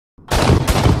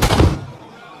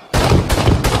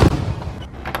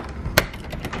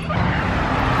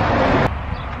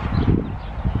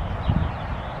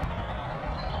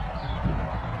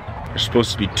There's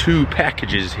supposed to be 2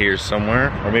 packages here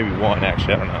somewhere, or maybe 1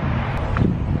 actually, I don't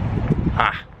know.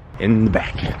 Ah, in the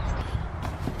back.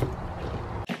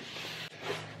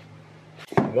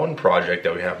 One project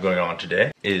that we have going on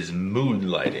today is mood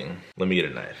lighting. Let me get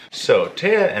a knife. So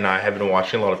Taya and I have been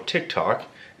watching a lot of TikTok,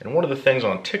 and one of the things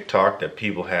on TikTok that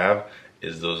people have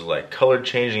is those like color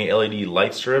changing LED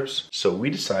light strips. So we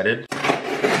decided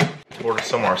to order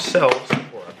some ourselves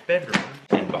for our bedroom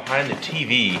and behind the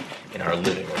TV in our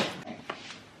living room.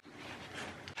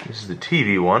 This is the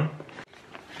TV one,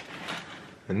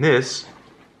 and this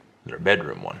is our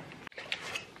bedroom one.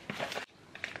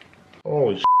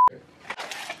 Holy shit.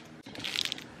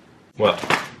 Well,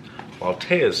 while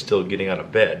Taya's still getting out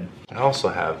of bed, I also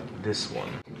have this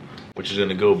one, which is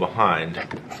gonna go behind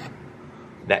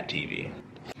that TV.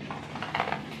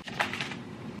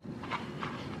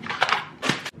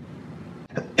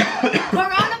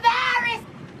 Coronavirus!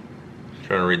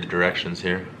 Trying to read the directions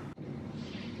here.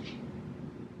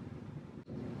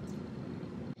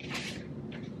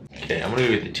 Okay, I'm gonna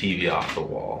get the TV off the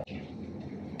wall.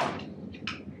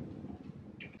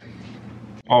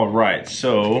 Alright,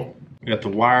 so we got the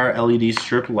wire LED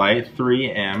strip light,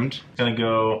 3M'd.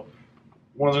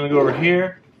 One's gonna go over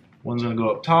here, one's gonna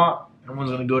go up top, and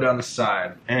one's gonna go down the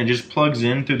side. And it just plugs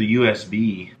in through the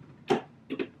USB.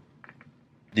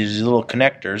 These little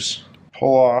connectors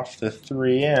pull off the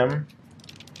 3M.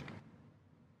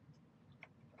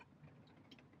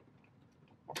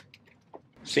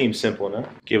 Seems simple enough.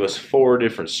 Give us 4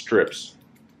 different strips.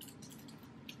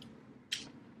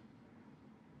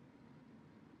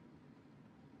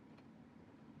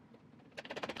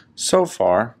 So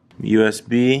far,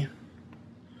 USB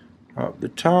up the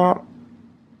top,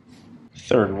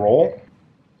 3rd roll.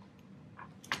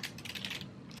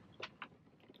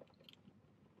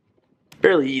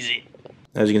 Fairly easy.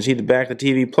 As you can see, the back of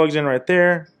the TV plugs in right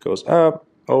there, goes up,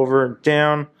 over,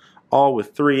 down, all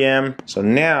with 3M. So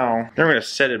now, I'm gonna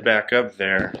set it back up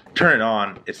there, turn it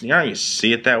on. You're not gonna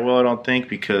see it that well, I don't think,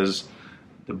 because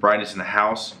the brightness in the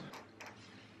house.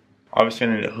 Obviously,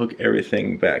 I need to hook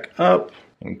everything back up,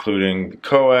 including the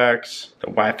coax, the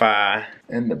Wi-Fi,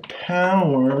 and the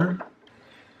power.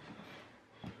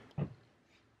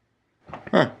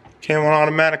 Huh, came on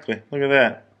automatically, look at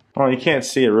that. Well, you can't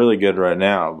see it really good right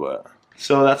now, but.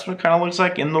 So that's what it kind of looks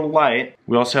like in the light.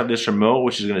 We also have this remote,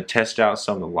 which is gonna test out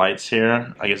some of the lights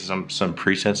here. I guess some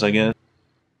presets, I guess.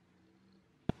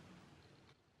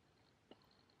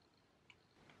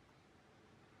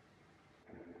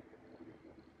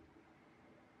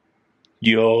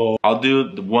 Yo, I'll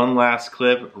do the one last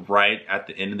clip right at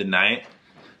the end of the night.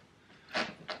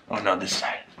 Oh no, this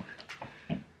side.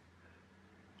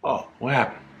 Oh, what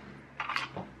happened?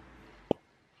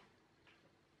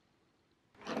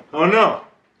 Oh no,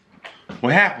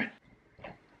 what happened?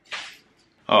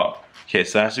 Oh, okay,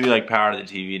 so that has to be like power to the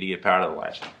TV to get power to the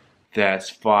lights. That's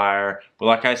fire. But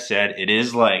like I said, it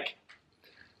is like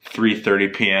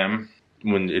 3:30 p.m.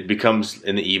 When it becomes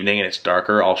in the evening and it's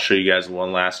darker, I'll show you guys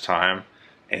one last time.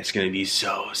 And it's gonna be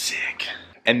so sick.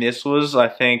 And this was, I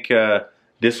think,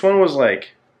 this one was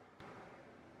like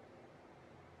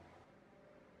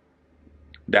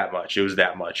that much. It was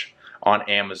that much on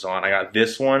Amazon. I got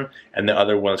this one, and the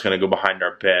other one's gonna go behind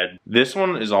our bed. This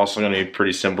one is also gonna be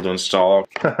pretty simple to install.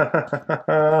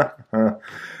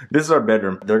 This is our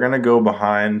bedroom. They're gonna go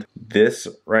behind this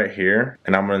right here,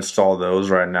 and I'm gonna install those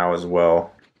right now as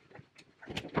well.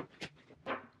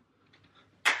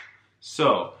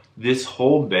 So, this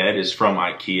whole bed is from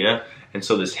IKEA, and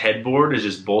so this headboard is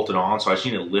just bolted on, so I just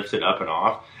need to lift it up and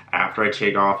off after I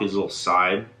take off these little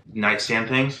side nightstand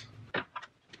things.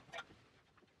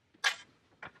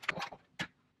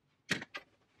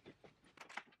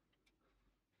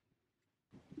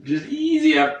 Just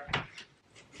easy up.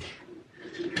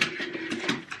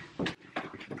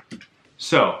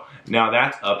 So, now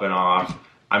that's up and off.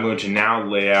 I'm going to now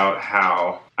lay out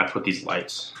how I put these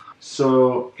lights.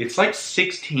 So it's like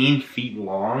 16 feet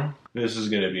long. This is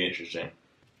gonna be interesting.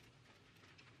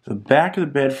 The back of the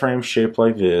bed frame shaped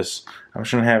like this. I'm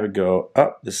just gonna have it go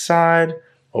up the side,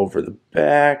 over the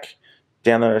back,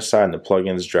 down the other side, and the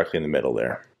plug-in is directly in the middle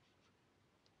there.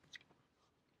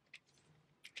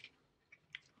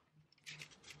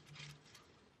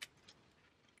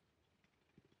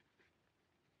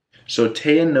 So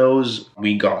Taya knows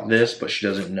we got this, but she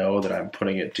doesn't know that I'm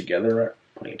putting it together.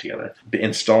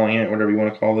 Installing it, whatever you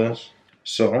want to call this.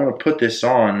 So I'm gonna put this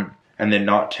on and then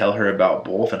not tell her about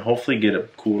both and hopefully get a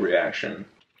cool reaction.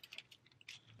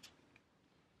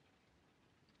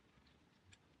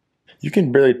 You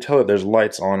can barely tell that there's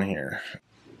lights on here.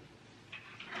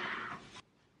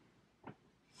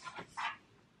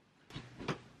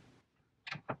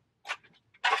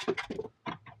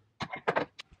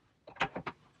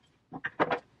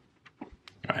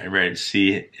 Are you ready to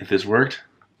see if this worked?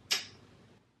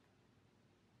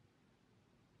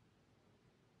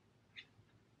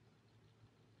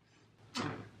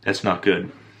 That's not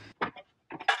good.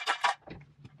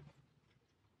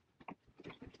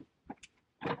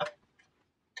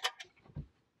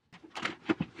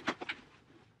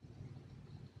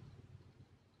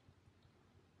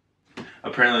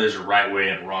 Apparently there's a right way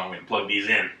and a wrong way to plug these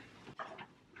in.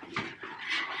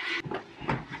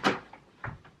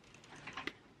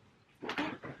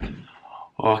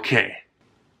 Okay.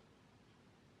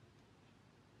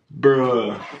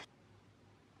 Bruh.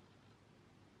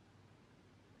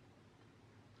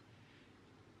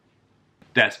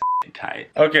 That's tight.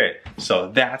 Okay,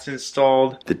 so that's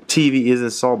installed. The TV is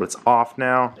installed, but it's off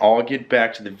now. I'll get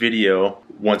back to the video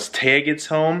once Taya gets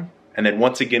home, and then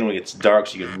once again when it gets dark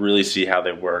so you can really see how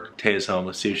they work. Taya's home,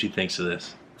 let's see what she thinks of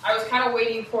this. I was kind of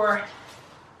waiting for,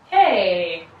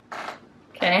 hey.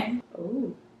 Okay.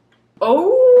 Ooh.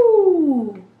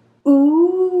 Oh.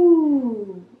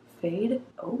 Ooh. Fade.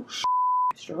 Oh,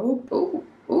 strobe. Ooh.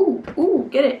 Ooh. Ooh.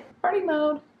 Get it. Party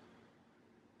mode.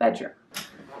 Bedroom.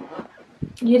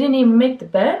 You didn't even make the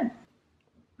bed?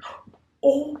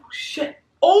 Oh, shit.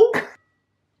 Oh! Baby,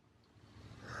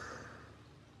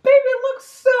 it looks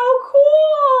so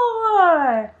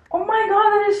cool! Oh my god,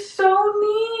 that is so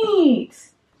neat!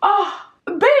 Oh,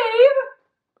 babe!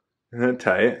 Isn't that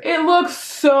tight? It looks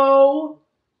so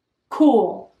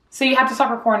cool. So you have to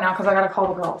stop recording now because I gotta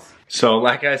call the girls. So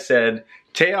like I said,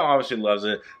 Taya obviously loves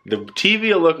it. The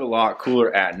TV will look a lot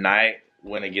cooler at night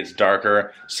when it gets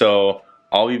darker. So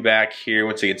I'll be back here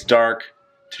once it gets dark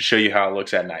to show you how it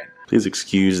looks at night. Please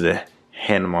excuse the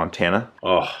Hannah Montana.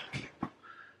 Oh,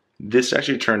 this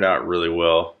actually turned out really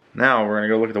well. Now we're gonna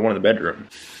go look at the one in the bedroom.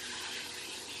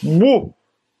 Whoa!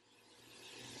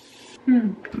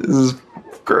 This is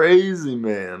crazy,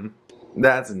 man.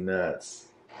 That's nuts.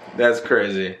 That's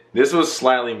crazy. This was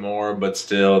slightly more, but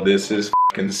still, this is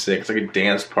fucking sick. It's like a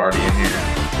dance party in here.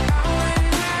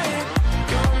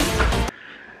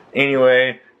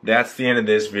 Anyway, that's the end of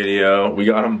this video. We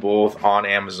got them both on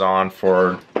Amazon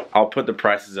for, I'll put the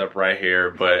prices up right here,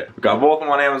 but we got both of them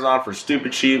on Amazon for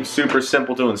stupid cheap, super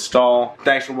simple to install.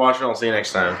 Thanks for watching. I'll see you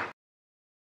next time.